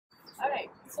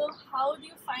So how do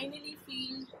you finally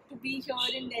feel to be here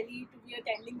in Delhi to be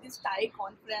attending this Thai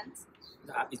conference?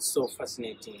 It's so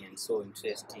fascinating and so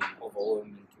interesting,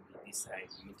 overwhelming to be this side,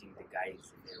 meeting the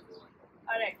guys and everyone.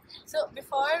 All right. So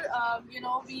before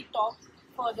we talk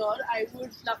further, I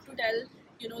would love to tell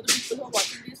the people who are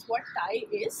watching this what Thai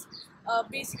is.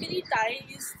 Basically, Thai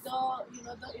is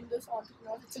the Indus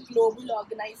Entrepreneurs. It's a global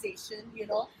organization.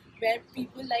 Where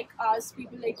people like us,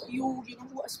 people like you,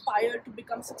 who aspire to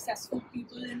become successful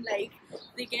people in life,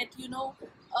 they get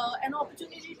an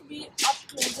opportunity to be up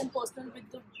close and personal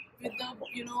with the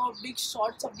big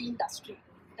shots of the industry,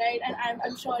 right? And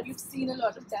I'm sure you've seen a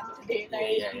lot of them today,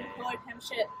 right? Yeah. You've heard them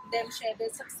share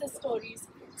their success stories.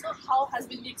 So how has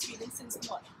been the experience since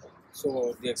morning?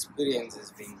 So the experience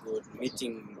has been good,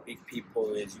 meeting big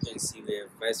people. As you can see, we have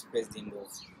Vice President of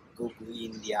Google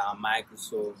India,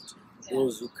 Microsoft,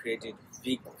 those who created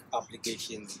big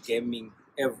applications, gaming,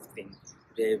 everything.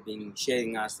 They've been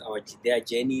sharing us their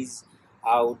journeys,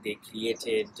 how they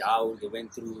created, how they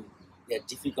went through their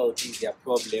difficulties, their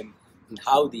problem, and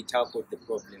how they tackled the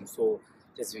problem. So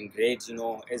it's been great,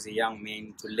 as a young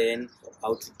man to learn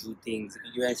how to do things.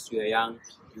 Even as you're young,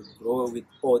 you grow with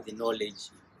all the knowledge.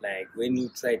 Like when you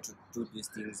try to do these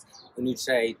things, when you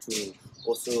try to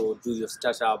also do your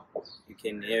startup, you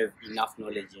can have enough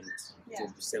knowledge in it Yeah.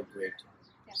 to separate.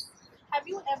 Yeah. Have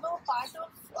you ever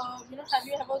have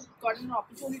you ever gotten an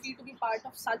opportunity to be part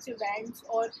of such events,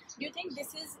 or do you think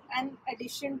this is an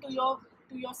addition to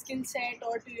your skill set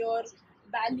or to your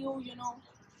value?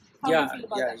 How do you feel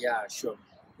about that? Yeah, sure.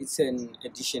 It's an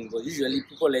addition, but usually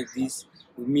people like this,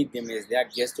 we meet them as their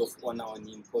guest of honor on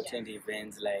important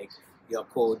events, like your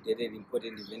code, they did an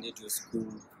important event at your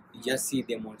school. You just see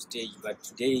them on stage, but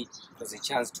today was a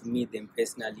chance to meet them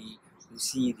personally. You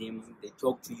see them, they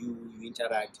talk to you, you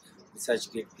interact with such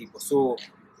great people. So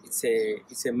it's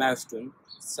a milestone,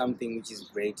 something which is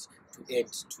great to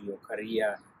add to your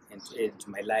career and to add to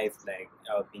my life. Like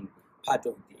I've been part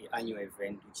of the annual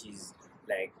event, which is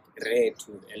like rare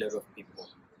to a lot of people.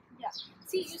 Yeah.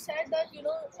 See, you said that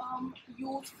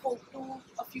you spoke to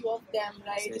a few of them,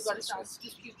 right? You Yes, got a yes, chance to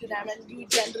speak to them, and you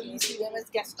generally see them as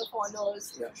guest of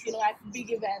honors, Yeah. at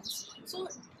big events. So,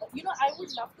 I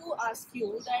would love to ask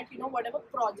you that whatever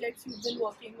projects you've been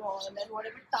working on and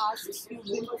whatever tasks you've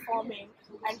been performing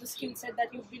and the skill set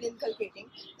that you've been inculcating,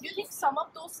 do you think some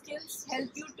of those skills help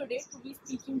you today to be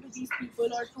speaking to these people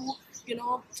or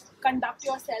to conduct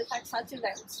yourself at such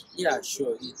events? Yeah,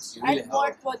 sure. It's really And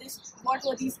hard. what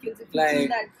were these skills? If you feel Like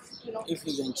that if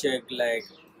you can check like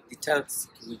the tasks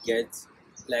we get,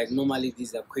 like normally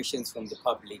these are questions from the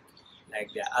public. Like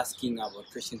they're asking about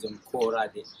questions on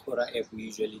Quora, the Quora app we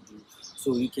usually do.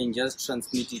 So you can just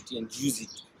transmit it and use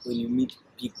it when you meet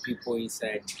big people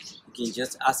inside. You can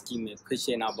just ask him a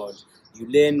question about, you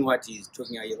learn what he's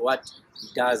talking about, what he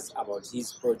does about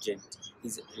his project.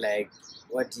 He's like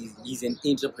he's an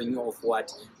entrepreneur of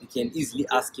what. You can easily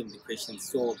ask him the questions.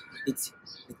 So it's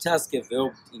the task have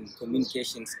helped in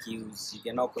communication skills. You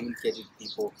can now communicate with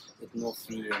people with no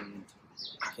fee, and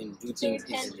you can do so things it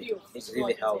helped easily. you. It is really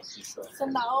what you're helps, saying. for sure. So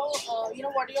now,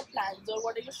 what are your plans or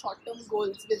what are your short-term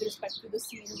goals with respect to the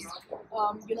scenes,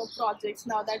 projects?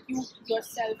 Now that you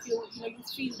yourself, you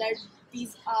feel that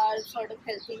these are sort of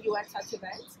helping you at such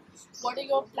events. What are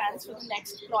your plans for the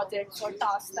next projects or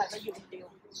tasks that are given to you?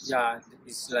 Yeah,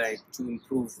 it's like to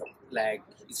improve. Like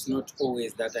it's not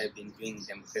always that I've been doing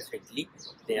them perfectly.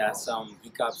 There are some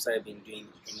hiccups I've been doing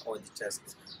in all the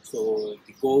tasks. So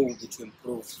the goal will be to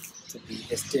improve, to be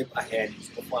a step ahead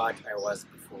of what I was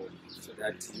before, so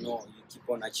that you keep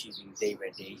on achieving day by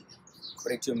day.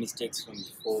 Correct your mistakes from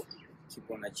before.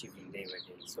 Keep on achieving day by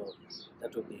day. So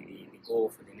that will be the goal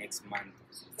for the next month.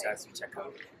 Tasks which are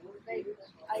coming. Right.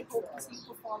 I hope to see you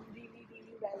perform really,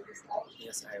 really well this time.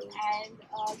 Yes, I will.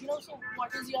 And so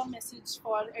what is your message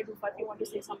for Edoofa? If you want to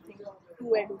say something to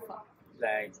Edoofa.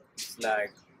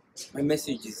 Like my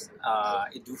message is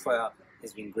Edoofa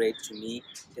has been great to me.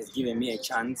 It has given me a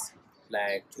chance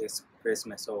like to express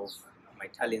myself, my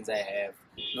talents I have,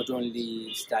 not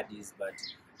only studies but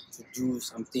to do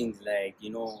some things like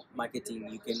marketing.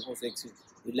 You can also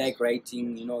you like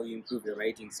writing, you improve your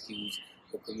writing skills,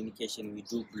 your communication. We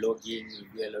do blogging, we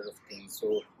do a lot of things.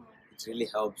 So it really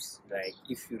helps. Like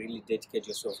if you really dedicate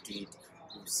yourself to it,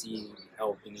 you see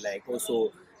helping. Like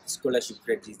also scholarship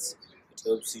credits, it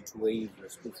helps you to waive your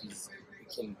school fees.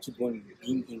 You can keep on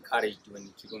being encouraged when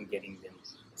you keep on getting them.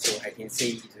 So I can say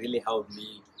it really helped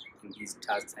me in these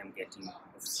tasks I'm getting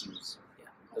of skills. Yeah.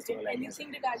 That's all I can say.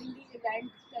 Anything regarding the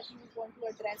event that you would want to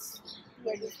address to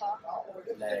Edoofa?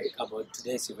 Like about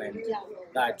today's event. Yeah.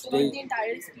 That About the today,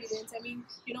 entire experience. I mean,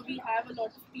 we have a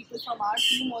lot of people from our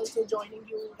team also joining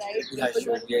you, right? Yeah, People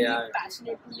sure, who are really yeah.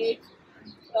 passionate to make,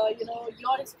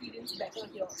 your experience better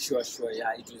here. Sure,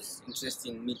 yeah. It was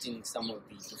interesting meeting some of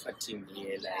the Edoofa team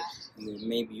here. Like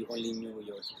maybe you only knew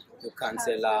your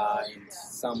counselor and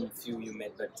some few you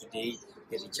met, but today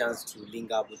you had a chance to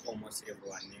link up with almost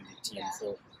everyone in the team. Yeah.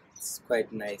 So it's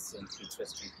quite nice and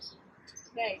interesting.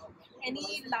 Right.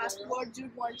 Any last words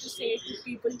you'd want to say to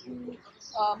people who,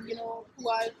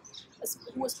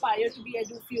 who aspire to be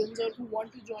Edoofians or who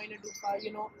want to join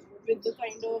Edoofa, with the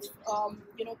kind of,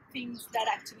 things that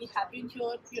actually happen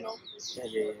here,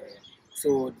 Yeah.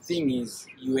 So the thing is,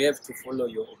 you have to follow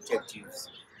your objectives.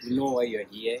 You know why you're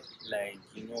here. Like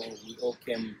we all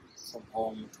came from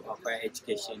home to acquire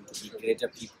education to be greater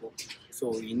people.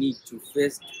 So you need to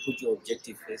first put your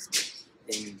objective first,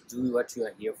 then do what you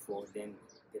are here for. Then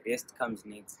the rest comes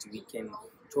next. We can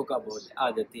talk about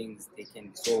other things they can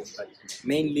be solved, but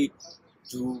mainly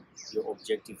do your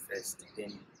objective first.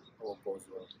 Then all goes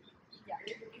well.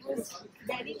 Yeah, it was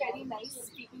very, very nice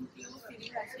speaking to you,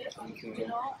 Tiriwashe. Thank you.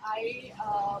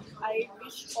 I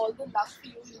wish all the luck to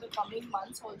you in the coming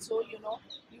months. Also, you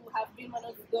have been one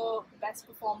of the best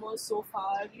performers so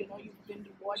far. You've been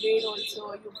rewarded.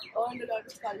 Also, you've earned a lot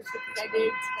of scholarship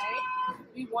credits. Right?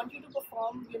 We want you to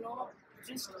perform.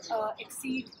 Just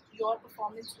exceed your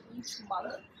performance each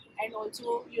month. And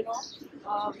also, be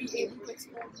able to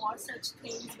explore more such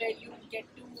things where you get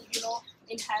to,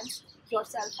 enhance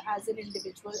yourself as an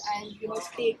individual and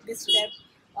take this step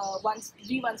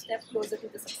one step closer to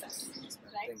the success,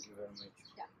 right? Thank you very much.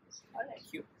 Yeah. All right.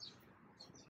 Thank you.